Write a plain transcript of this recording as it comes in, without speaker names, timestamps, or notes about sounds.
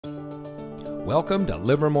Welcome to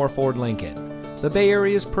Livermore Ford Lincoln, the Bay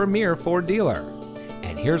Area's premier Ford dealer.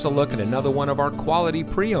 And here's a look at another one of our quality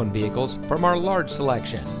pre-owned vehicles from our large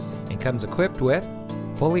selection. It comes equipped with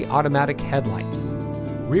fully automatic headlights,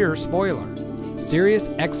 rear spoiler, Sirius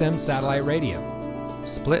XM satellite radio,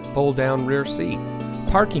 split fold-down rear seat,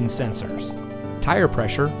 parking sensors, tire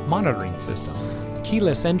pressure monitoring system,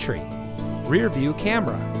 keyless entry, rear view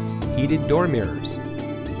camera, heated door mirrors,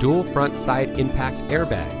 dual front side impact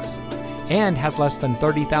airbags, and has less than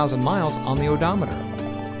 30,000 miles on the odometer.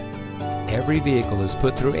 Every vehicle is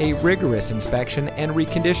put through a rigorous inspection and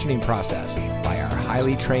reconditioning process by our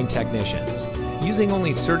highly trained technicians, using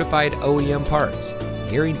only certified OEM parts,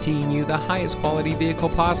 guaranteeing you the highest quality vehicle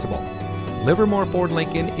possible. Livermore Ford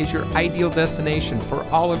Lincoln is your ideal destination for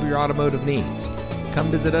all of your automotive needs. Come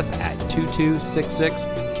visit us at 2266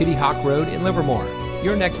 Kittyhawk Road in Livermore.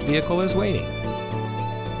 Your next vehicle is waiting.